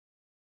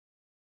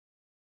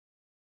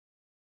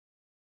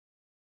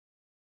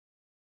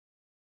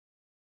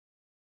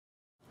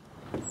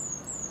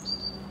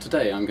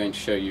Today I'm going to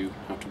show you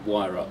how to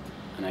wire up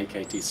an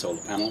AKT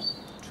solar panel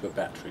to a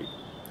battery.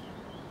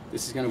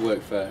 This is going to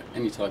work for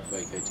any type of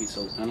AKT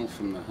solar panel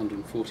from the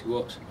 140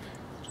 watt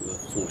to the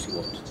 40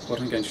 watt.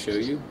 What I'm going to show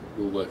you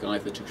will work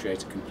either to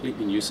create a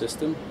completely new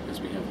system, as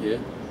we have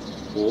here,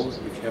 or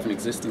if you have an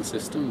existing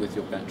system with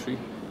your battery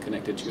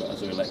connected to your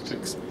other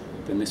electrics,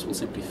 then this will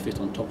simply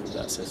fit on top of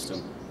that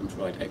system and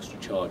provide extra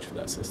charge for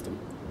that system.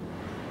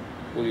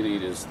 All you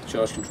need is the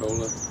charge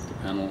controller, the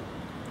panel,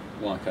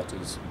 wire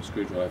cutters,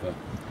 screwdriver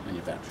and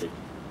your battery.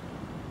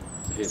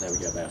 So here's how we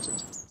go about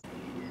it.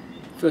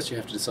 First you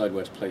have to decide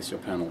where to place your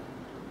panel.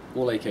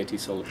 All AKT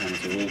solar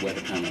panels are all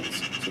weather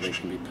panels, so they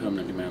can be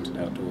permanently mounted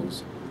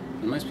outdoors.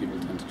 And most people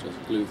tend to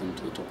just glue them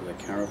to the top of their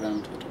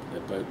caravan, to the top of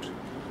their boat,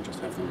 and just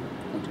have them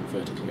pointing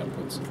vertically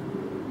upwards.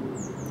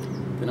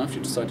 Then after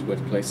you've decided where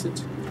to place it,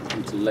 you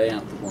need to lay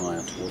out the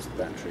wire towards the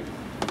battery.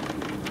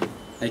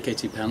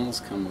 AKT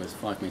panels come with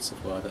 5 metres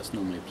of wire. That's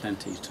normally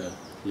plenty to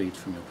lead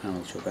from your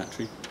panel to your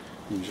battery,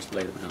 and you just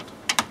lay them out.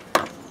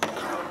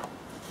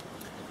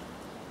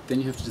 Then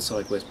you have to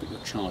decide where to put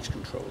your charge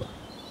controller.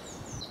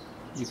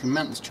 You can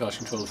mount this charge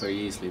controller very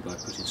easily by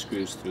putting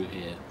screws through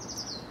here.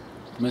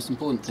 The most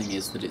important thing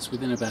is that it's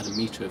within about a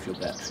metre of your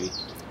battery,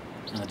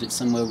 and that it's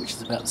somewhere which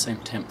is about the same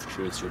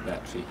temperature as your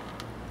battery.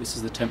 This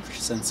is the temperature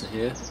sensor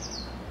here,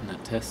 and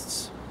that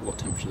tests what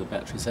temperature the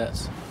battery's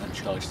at and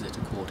charges it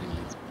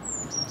accordingly.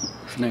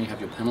 So now you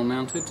have your panel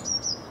mounted,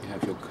 you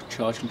have your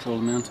charge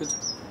controller mounted,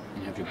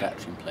 and you have your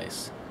battery in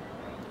place.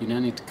 You now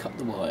need to cut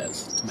the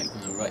wires to make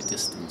them the right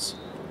distance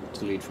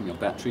to lead from your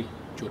battery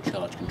to your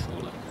charge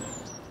controller.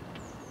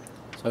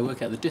 So I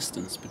work out the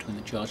distance between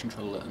the charge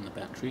controller and the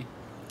battery,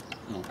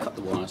 and I'll cut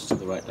the wires to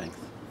the right length.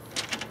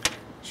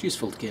 It's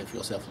useful to give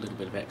yourself a little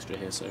bit of extra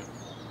here, so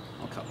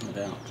I'll cut them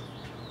about.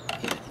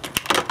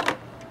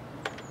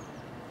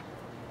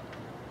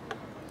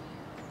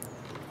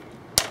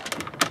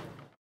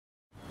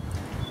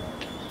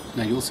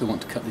 Now you also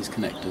want to cut these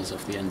connectors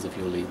off the ends of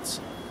your leads.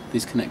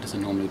 These connectors are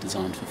normally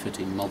designed for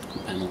fitting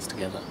multiple panels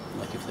together,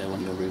 like if they're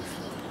on your roof.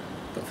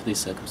 But for these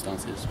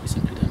circumstances, we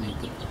simply don't need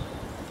them.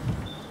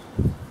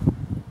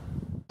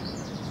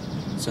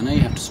 So now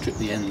you have to strip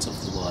the ends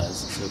off the wires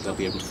so they'll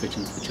be able to fit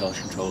into the charge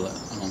controller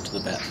and onto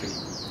the battery.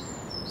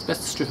 It's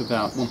best to strip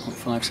about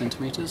 1.5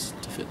 centimetres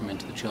to fit them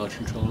into the charge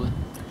controller,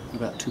 and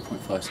about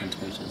 2.5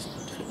 centimetres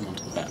to fit them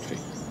onto the battery.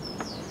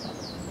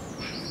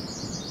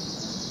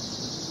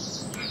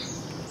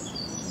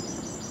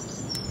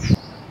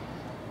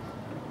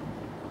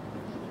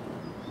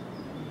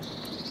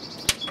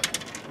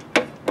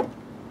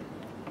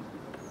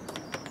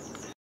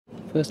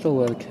 First I'll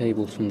wire the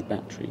cables from the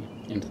battery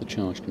into the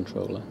charge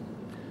controller.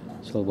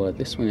 So I'll wire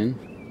this one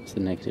in, it's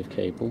the negative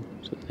cable,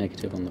 so the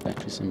negative on the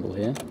battery symbol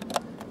here.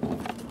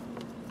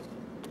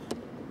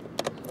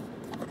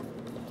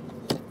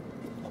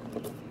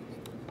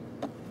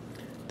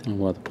 Then I'll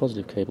wire the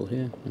positive cable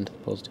here into the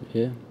positive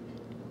here.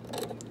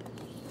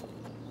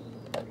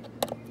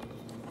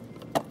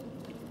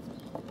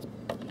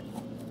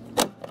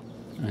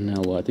 And now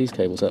I'll wire these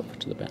cables up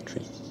to the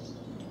battery.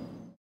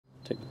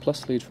 Take the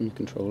plus lead from the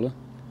controller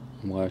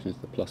and wire it into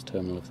the plus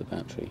terminal of the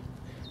battery.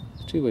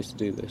 There's two ways to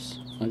do this.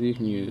 Either you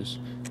can use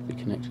the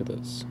connector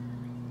that's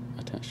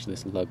attached to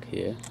this lug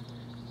here,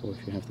 or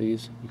if you have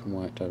these, you can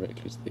wire it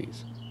directly to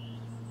these.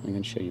 I'm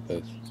going to show you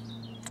both.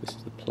 This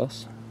is the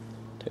plus.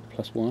 Take the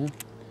plus wire,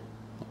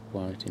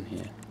 wire it in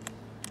here.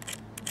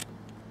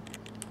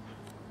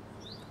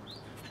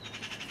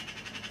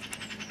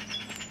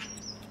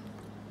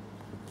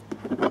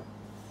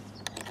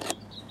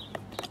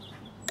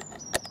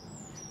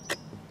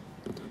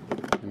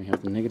 Then we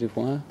have the negative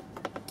wire,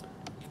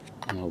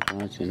 and I'll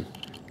wire it in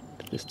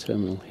to this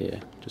terminal here.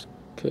 Just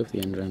curve the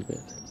end around a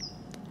bit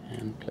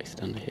and place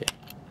it under here.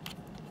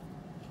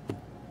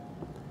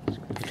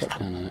 Screw the top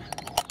down on it.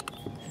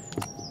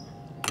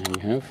 Now you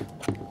have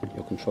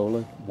your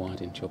controller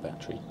wired into your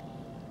battery.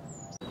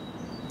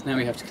 Now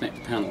we have to connect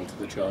the panel to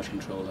the charge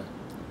controller,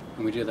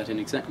 and we do that in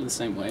exactly the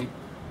same way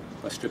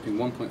by stripping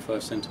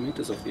 1.5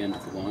 centimetres off the end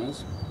of the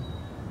wires.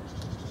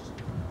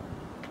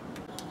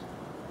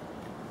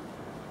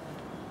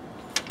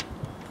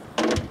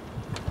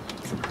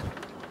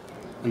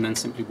 And then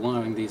simply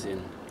wiring these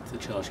in to the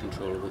charge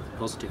controller with the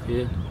positive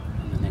here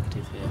and the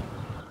negative here.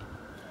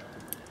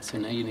 So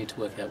now you need to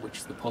work out which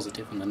is the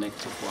positive and the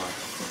negative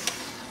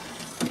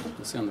wire.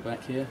 You'll see on the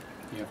back here,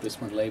 you have this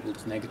one labelled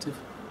as negative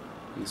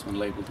and this one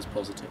labelled as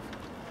positive.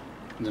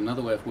 And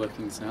another way of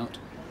working this out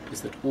is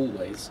that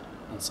always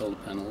on solar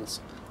panels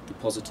the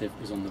positive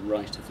is on the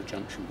right of the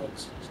junction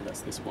box, so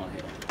that's this wire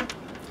here.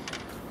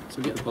 So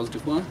we get the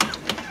positive wire.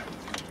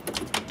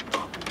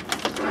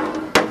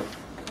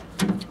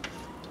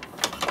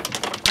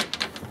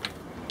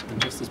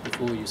 And just as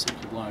before, you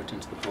simply wire it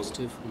into the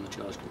positive on the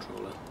charge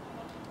controller.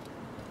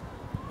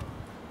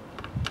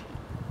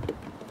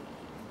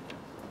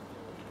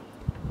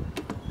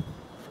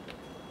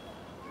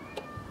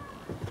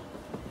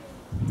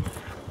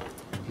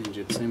 And you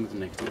do the same with the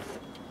negative.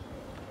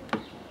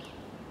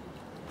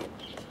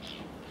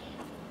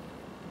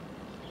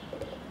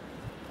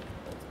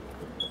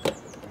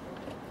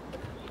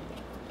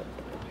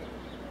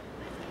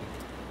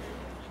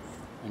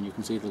 and you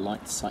can see the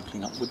light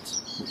cycling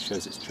upwards, which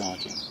shows it's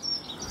charging.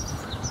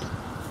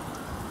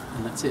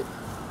 And that's it.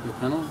 Your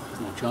panel is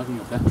now charging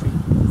your battery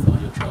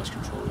via your charge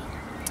controller.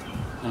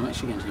 And I'm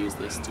actually going to use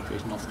this to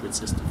create an off-grid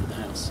system for the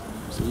house,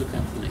 so look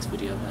out for the next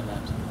video about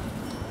that.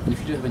 And if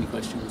you do have any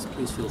questions,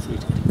 please feel free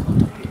to get in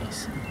contact with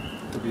us.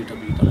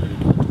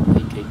 www